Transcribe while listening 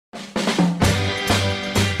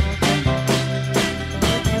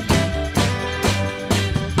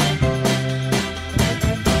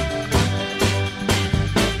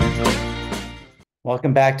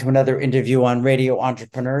Welcome back to another interview on Radio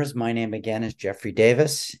Entrepreneurs. My name again is Jeffrey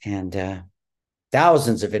Davis, and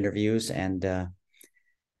thousands of interviews, and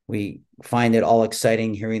we find it all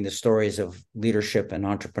exciting hearing the stories of leadership and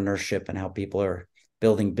entrepreneurship and how people are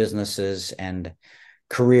building businesses and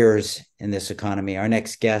careers in this economy. Our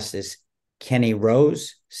next guest is Kenny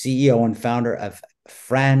Rose, CEO and founder of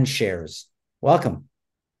FranShares. Welcome.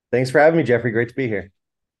 Thanks for having me, Jeffrey. Great to be here.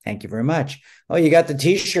 Thank you very much. Oh, you got the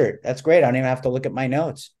T-shirt. That's great. I don't even have to look at my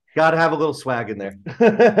notes. Got to have a little swag in there.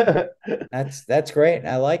 That's great.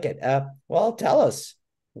 I like it. Well, tell us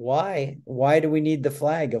why do we need the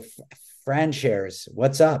flag of FranShares?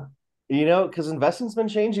 What's up? Because investing's been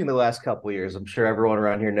changing the last couple of years. I'm sure everyone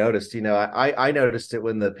around here noticed. I noticed it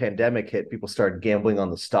when the pandemic hit. People started gambling on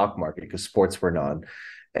the stock market because sports were on.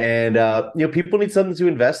 And people need something to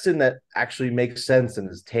invest in that actually makes sense and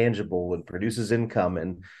is tangible and produces income.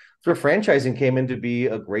 And so franchising came in to be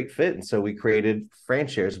a great fit. And so we created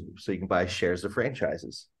FranShares so you can buy shares of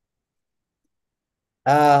franchises.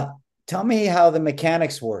 Tell me how the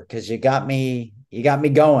mechanics work, because you got me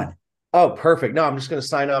going. Oh, perfect. No, I'm just going to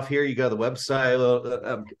sign off here. You go to the website.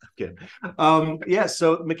 I'm kidding. Yeah.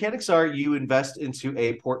 So mechanics are you invest into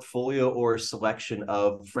a portfolio or selection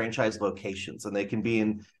of franchise locations, and they can be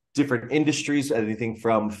in different industries, anything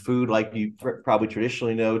from food, like you probably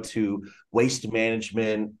traditionally know, to waste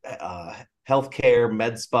management, healthcare,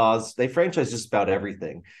 med spas. They franchise just about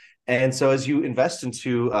everything. And so as you invest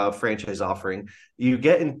into a franchise offering, you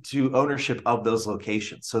get into ownership of those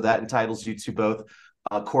locations. So that entitles you to both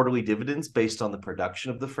quarterly dividends based on the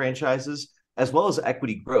production of the franchises, as well as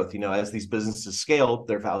equity growth. As these businesses scale,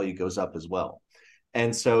 their value goes up as well.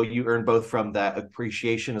 And so you earn both from that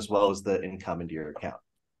appreciation as well as the income into your account.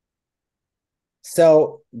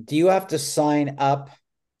 So, do you have to sign up?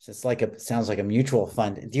 Sounds like a mutual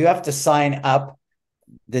fund. Do you have to sign up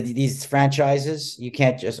these franchises? You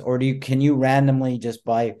can't just, or can you randomly just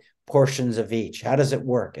buy portions of each? How does it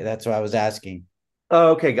work? That's what I was asking.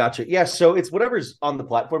 Oh, okay, gotcha. Yeah, so it's whatever's on the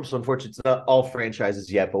platform. So unfortunately, it's not all franchises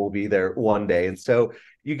yet, but we'll be there one day. And so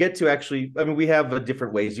you get to actually, we have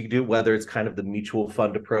different ways you can do it, whether it's kind of the mutual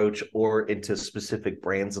fund approach or into specific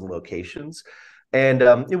brands and locations. And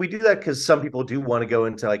we do that because some people do want to go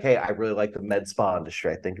into like, hey, I really like the med spa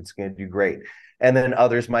industry. I think it's going to do great. And then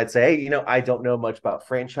others might say, hey, I don't know much about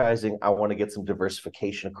franchising. I want to get some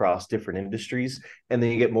diversification across different industries. And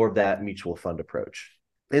then you get more of that mutual fund approach.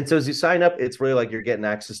 And so as you sign up, it's really like you're getting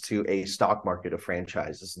access to a stock market of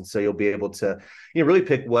franchises. And so you'll be able to, really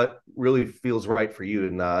pick what really feels right for you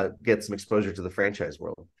and get some exposure to the franchise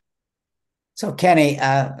world. So, Kenny,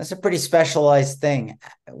 that's a pretty specialized thing.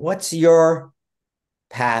 What's your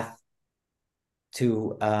path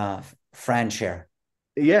to franchise?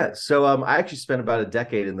 Yeah. So I actually spent about a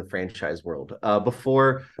decade in the franchise world.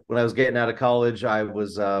 Before, when I was getting out of college, I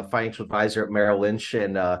was a financial advisor at Merrill Lynch.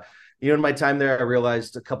 And in my time there, I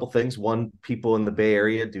realized a couple things. One, people in the Bay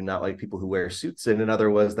Area do not like people who wear suits. And another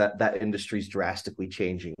was that industry is drastically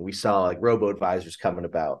changing. We saw like robo-advisors coming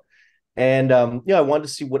about. And, I wanted to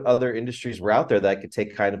see what other industries were out there that I could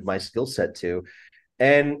take kind of my skill set to.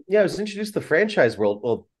 And, I was introduced to the franchise world.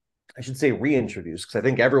 Well, I should say reintroduced, because I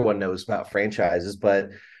think everyone knows about franchises, but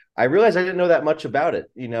I realized I didn't know that much about it.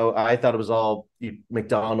 I thought it was all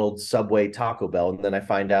McDonald's, Subway, Taco Bell. And then I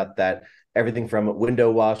find out that everything from window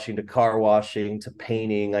washing to car washing to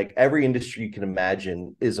painting, like every industry you can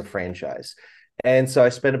imagine is a franchise. And so I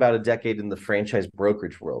spent about a decade in the franchise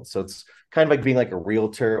brokerage world. So it's kind of like being like a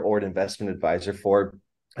realtor or an investment advisor for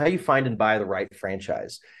how you find and buy the right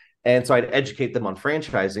franchise. And so I'd educate them on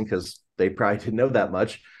franchising because they probably didn't know that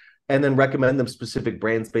much, and then recommend them specific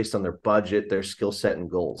brands based on their budget, their skill set, and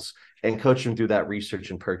goals, and coach them through that research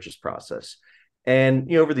and purchase process.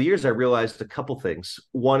 And over the years, I realized a couple things.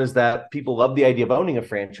 One is that people love the idea of owning a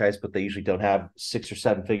franchise, but they usually don't have 6 or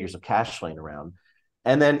 7 figures of cash laying around.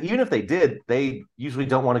 And then even if they did, they usually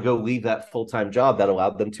don't want to go leave that full-time job that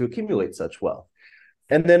allowed them to accumulate such wealth.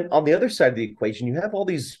 And then on the other side of the equation, you have all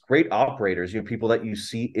these great operators, people that you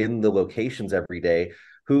see in the locations every day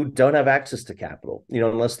who don't have access to capital,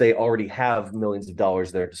 unless they already have millions of dollars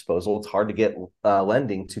at their disposal. It's hard to get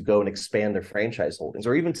lending to go and expand their franchise holdings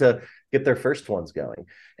or even to get their first ones going.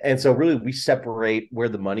 And so really we separate where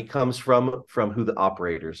the money comes from who the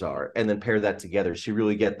operators are, and then pair that together. So you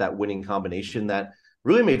really get that winning combination that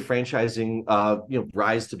really made franchising,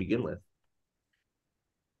 rise to begin with.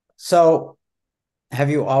 So, have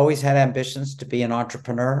you always had ambitions to be an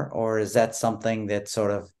entrepreneur, or is that something that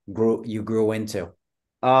sort of grew into?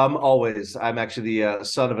 Always. I'm actually the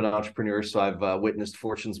son of an entrepreneur, so I've witnessed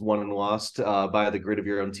fortunes won and lost by the grit of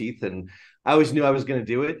your own teeth. And I always knew I was going to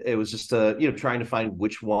do it. It was just trying to find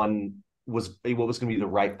which one was what was going to be the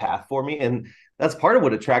right path for me. And that's part of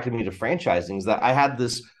what attracted me to franchising, is that I had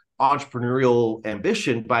this entrepreneurial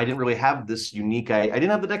ambition, but I didn't really have this unique, I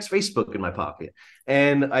didn't have the next Facebook in my pocket,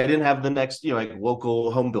 and I didn't have the next, like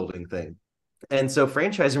local home building thing. And so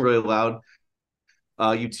franchising really allowed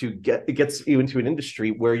it gets you into an industry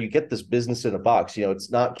where you get this business in a box. It's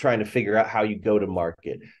not trying to figure out how you go to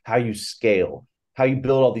market, how you scale, how you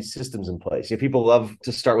build all these systems in place. People love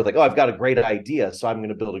to start with like, oh, I've got a great idea, so I'm going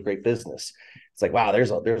to build a great business. It's like, wow, there's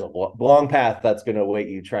a long path that's going to await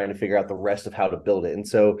you trying to figure out the rest of how to build it. And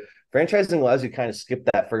so franchising allows you to kind of skip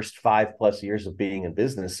that first 5+ years of being in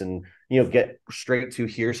business and, get straight to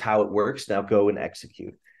here's how it works. Now go and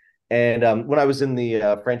execute. And when I was in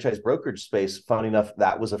the franchise brokerage space, funny enough,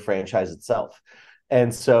 that was a franchise itself.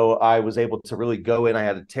 And so I was able to really go in. I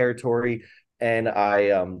had a territory, and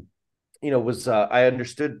I, I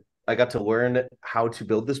understood. I got to learn how to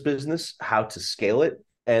build this business, how to scale it,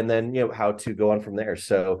 and then how to go on from there.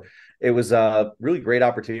 So it was a really great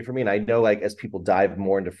opportunity for me. And I know, like, as people dive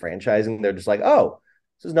more into franchising, they're just like, oh,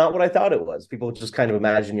 this is not what I thought it was. People just kind of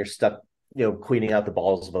imagine you're stuck, cleaning out the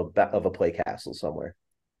balls of a play castle somewhere.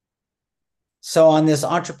 So on this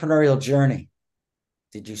entrepreneurial journey,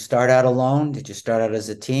 did you start out alone? Did you start out as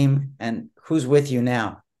a team? And who's with you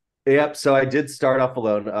now? Yep. So I did start off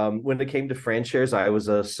alone. When it came to FranShares, I was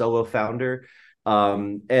a solo founder.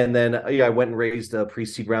 And then I went and raised a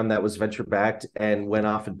pre-seed round that was venture backed and went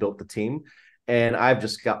off and built the team. And I've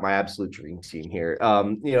just got my absolute dream team here.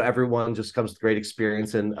 Everyone just comes with great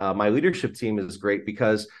experience. And my leadership team is great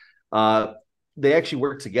because they actually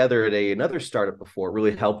worked together at another startup before. It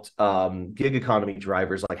really helped gig economy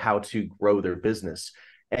drivers, like how to grow their business.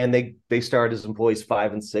 And they started as employees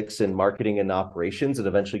 5 and 6 in marketing and operations, and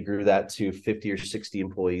eventually grew that to 50 or 60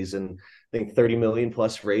 employees, and I think 30 million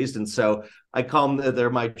plus raised. And so I call them, they're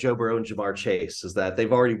my Joe Burrow and Jamar Chase, is that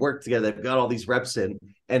they've already worked together. They've got all these reps in.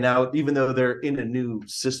 And now, even though they're in a new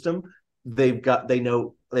system, they have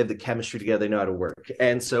the chemistry together. They know how to work.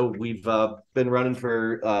 And so we've been running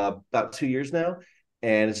for about 2 years now.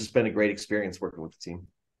 And it's just been a great experience working with the team.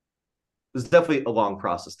 It was definitely a long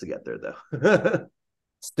process to get there, though.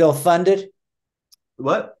 Still funded?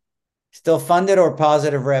 What? Still funded or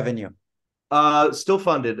positive revenue? Still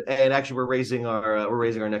funded, and actually we're raising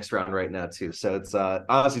our next round right now too. So it's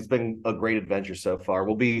honestly, it's been a great adventure so far.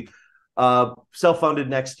 We'll be self-funded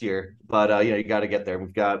next year, but you got to get there.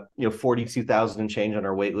 We've got 42,000 and change on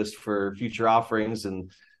our wait list for future offerings,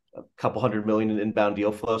 and a couple $100 million in inbound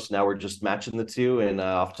deal flow. So now we're just matching the two and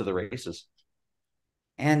off to the races.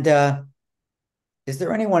 And is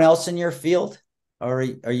there anyone else in your field, or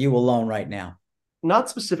are you alone right now? Not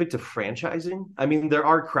specific to franchising. I mean, there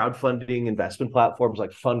are crowdfunding investment platforms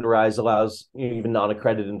like Fundrise allows even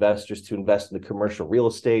non-accredited investors to invest in the commercial real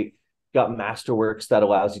estate. Got Masterworks that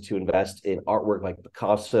allows you to invest in artwork like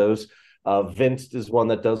Picasso's. Vint is one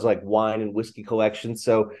that does like wine and whiskey collections.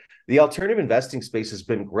 So the alternative investing space has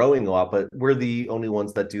been growing a lot, but we're the only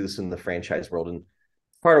ones that do this in the franchise world. And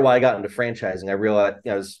part of why I got into franchising, I realized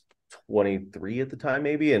I was 23 at the time,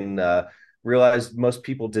 maybe, and realized most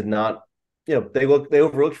people did not. They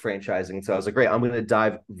overlooked franchising. So I was like, great, I'm going to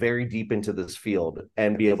dive very deep into this field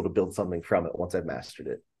and be able to build something from it once I've mastered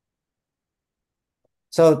it.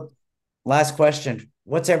 So last question,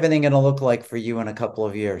 what's everything going to look like for you in a couple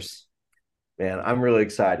of years? Man, I'm really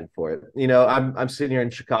excited for it. I'm sitting here in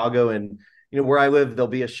Chicago, and where I live, there'll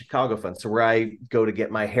be a Chicago Fund. So where I go to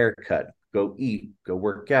get my hair cut, go eat, go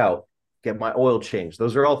work out, get my oil changed.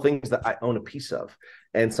 Those are all things that I own a piece of.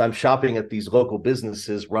 And so I'm shopping at these local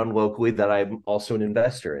businesses run locally that I'm also an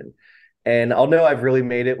investor in. And I'll know I've really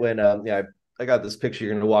made it when I got this picture.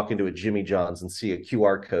 You're going to walk into a Jimmy John's and see a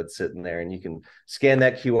QR code sitting there, and you can scan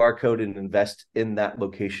that QR code and invest in that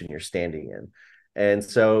location you're standing in. And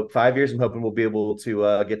so 5 years, I'm hoping we'll be able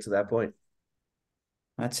to get to that point.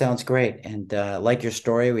 That sounds great. And like your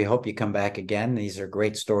story, we hope you come back again. These are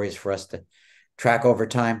great stories for us to track over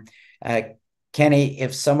time. Kenny,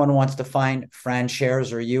 if someone wants to find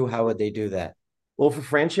FranShares or you, how would they do that? Well, for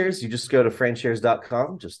FranShares, you just go to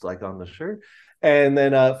franshares.com, just like on the shirt. And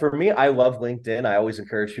then for me, I love LinkedIn. I always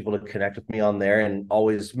encourage people to connect with me on there, and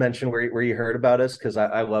always mention where you heard about us, because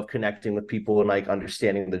I love connecting with people and like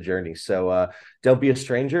understanding the journey. So don't be a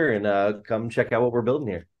stranger, and come check out what we're building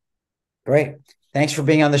here. Great. Thanks for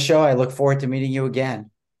being on the show. I look forward to meeting you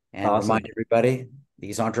again. And Awesome. Remind everybody,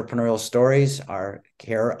 these entrepreneurial stories are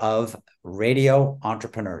care of Radio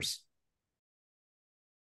Entrepreneurs.